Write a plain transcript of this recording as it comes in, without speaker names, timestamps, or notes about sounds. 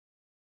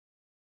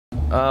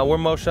We're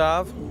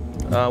Moshav.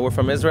 We're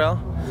from Israel.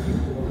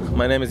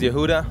 My name is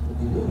Yehuda.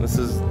 This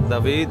is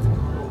Duvid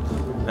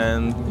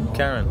and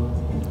Karen.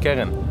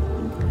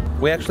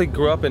 We actually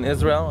grew up in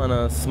Israel in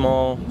a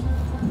small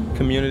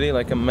community,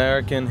 like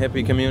American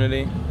hippie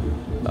community,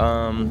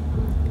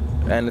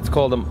 and it's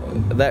called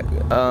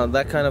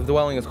that kind of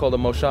dwelling is called a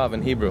Moshav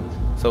in Hebrew.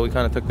 So we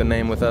kind of took the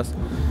name with us,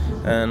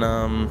 and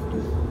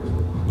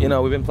you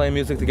know, we've been playing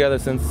music together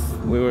since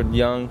we were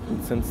young,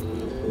 since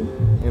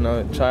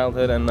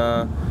childhood, and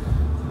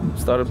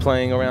started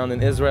playing around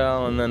in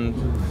Israel, and then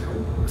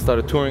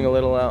started touring a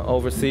little out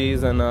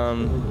overseas, and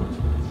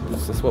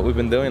it's just what we've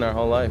been doing our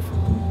whole life.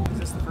 Is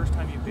this the first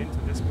time you've been to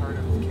this part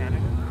of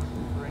Canada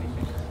or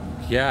anything?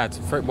 Yeah, it's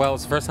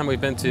the first time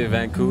we've been to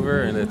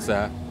Vancouver, and it's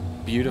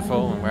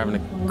beautiful, and we're having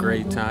a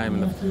great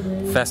time, and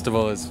the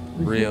festival is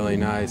really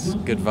nice.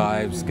 Good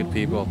vibes, good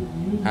people.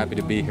 Happy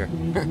to be here.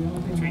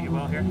 They treat you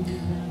well here?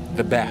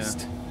 The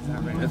best. Yeah. Is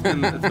that right?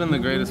 It's been the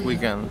greatest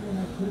weekend.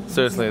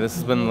 Seriously, this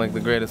has been like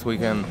the greatest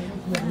weekend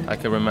I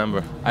can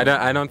remember.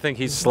 I don't think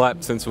he's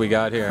slept since we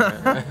got here.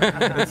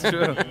 That's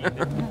true. All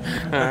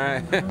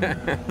right.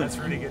 That's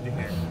really good to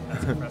hear.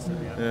 That's impressive,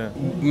 yeah.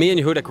 Me and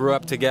Yehuda grew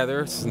up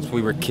together since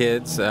we were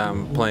kids,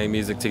 playing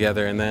music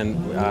together, and then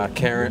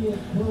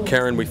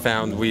Karen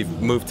we've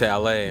moved to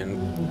LA,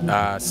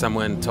 and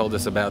someone told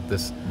us about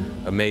this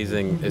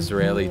amazing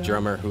Israeli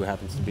drummer who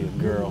happens to be a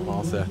girl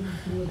also,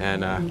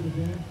 and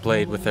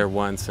played with her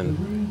once, and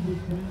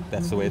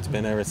that's the way it's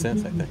been ever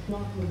since, I think.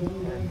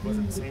 And was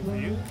it the same for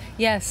you?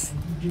 Yes,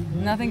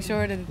 nothing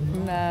short of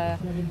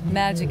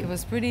magic. It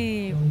was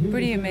pretty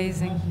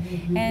amazing,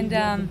 and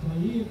I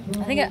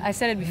think I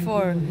said it before.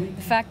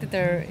 The fact that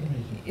they're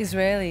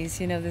Israelis,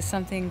 there's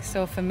something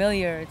so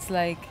familiar. It's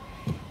like,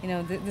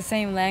 the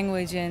same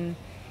language, and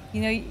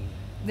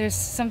there's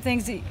some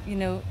things that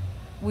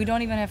we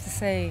don't even have to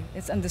say.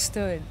 It's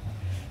understood.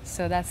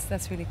 So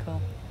that's really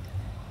cool.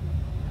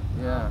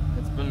 Yeah,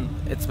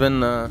 it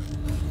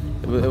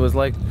was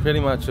like pretty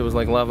much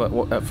like love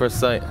at first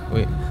sight.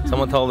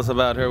 Someone told us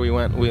about her. We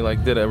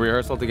did a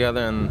rehearsal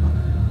together, and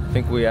I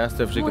think we asked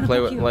her if she could play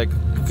with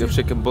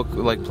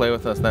play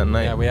with us that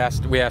night. Yeah, we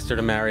asked her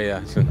to marry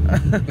us.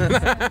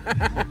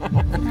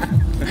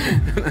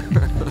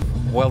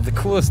 Well, the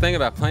coolest thing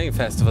about playing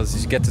festivals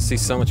is you get to see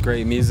so much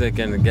great music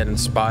and get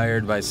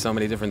inspired by so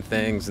many different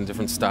things and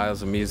different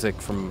styles of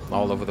music from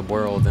all over the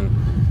world, and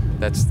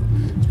that's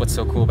what's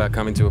so cool about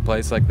coming to a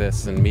place like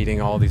this and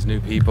meeting all these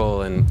new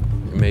people and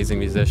amazing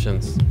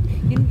musicians.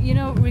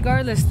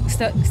 Regardless,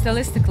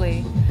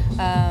 stylistically,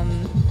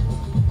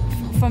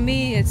 for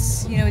me,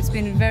 it's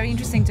been very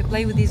interesting to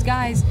play with these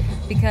guys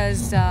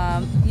because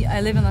I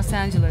live in Los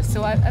Angeles,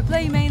 so I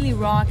play mainly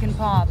rock and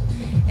pop,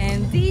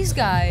 and these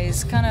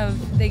guys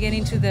they get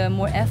into the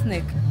more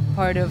ethnic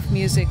part of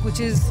music, which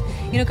is,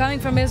 coming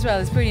from Israel,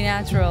 it's pretty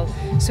natural.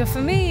 So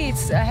for me,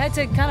 I had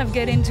to kind of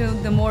get into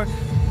the more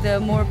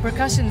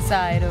percussion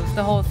side of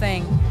the whole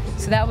thing.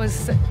 So that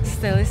was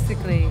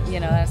stylistically,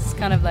 that's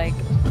kind of like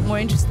more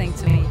interesting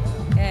to me.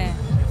 Yeah.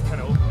 It's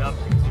kind of opened up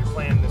because you're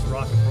playing this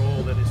rock and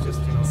roll that is just,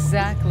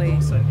 Exactly.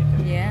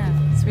 Yeah,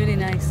 it's really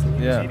nice.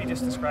 Yeah. Maybe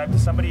just describe to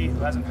somebody who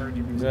hasn't heard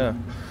your music. Yeah.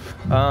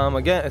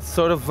 Again, it's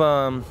sort of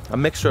a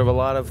mixture of a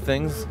lot of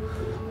things,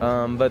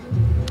 but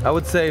I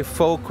would say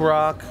folk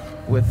rock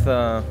with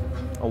a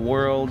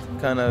world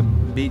kind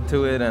of beat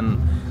to it,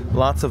 and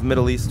lots of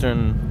Middle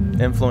Eastern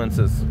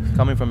influences.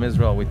 Coming from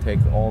Israel, we take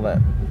all that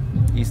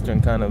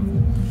Eastern kind of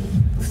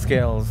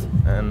scales,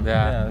 and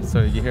so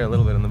you hear a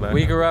little bit in the background.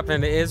 We grew up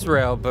in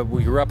Israel, but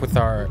we grew up with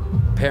our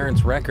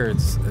parents'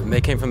 records, and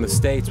they came from the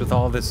States with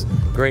all this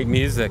great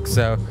music.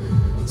 So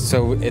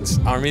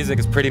our music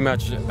is pretty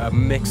much a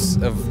mix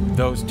of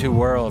those two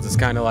worlds. It's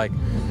kind of like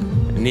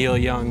Neil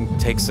Young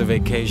takes a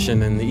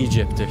vacation in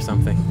Egypt or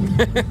something.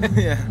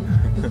 Yeah,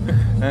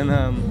 and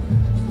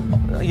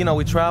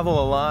we travel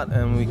a lot,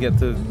 and we get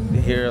to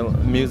hear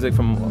music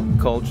from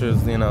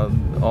cultures,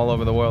 all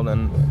over the world,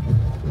 and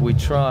we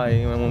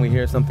try, when we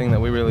hear something that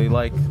we really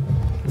like,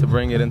 to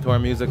bring it into our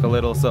music a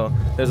little. So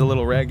there's a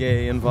little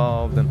reggae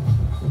involved, and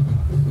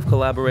we've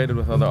collaborated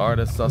with other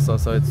artists also,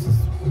 so it's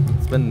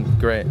been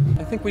great.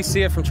 I think we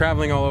see it from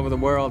traveling all over the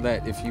world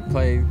that if you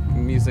play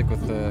music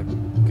with a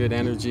good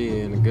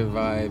energy and a good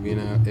vibe,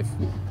 if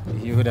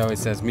Yehuda always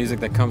says music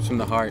that comes from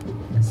the heart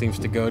seems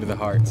to go to the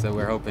heart, so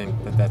we're hoping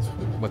that that's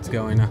what's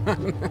going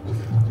on.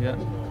 Yeah.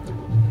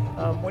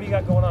 What do you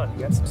got going on?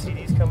 You got some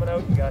CDs coming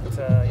out. You're going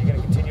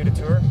to continue to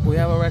tour. We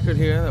have a record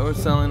here that we're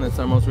selling. It's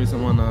our most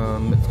recent one.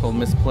 It's called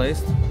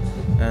Misplaced,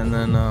 and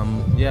then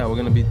we're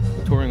going to be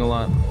touring a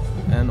lot,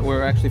 and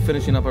we're actually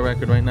finishing up a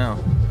record right now.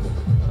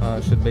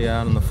 It should be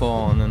out in the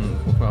fall, and then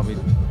we'll probably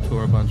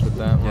tour a bunch with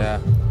that one.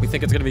 Yeah, we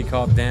think it's going to be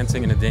called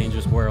Dancing in a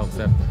Dangerous World,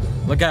 so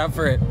look out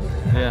for it.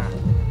 Yeah.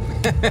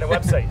 And a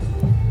website.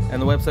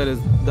 And the website is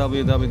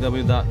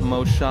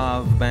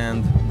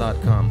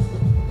www.moshavband.com.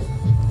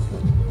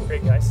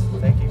 Great, guys.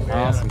 Thank you.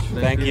 Awesome.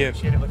 Thank you.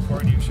 Appreciate it. Look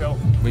forward to your show.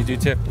 We do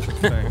too.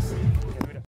 Thanks.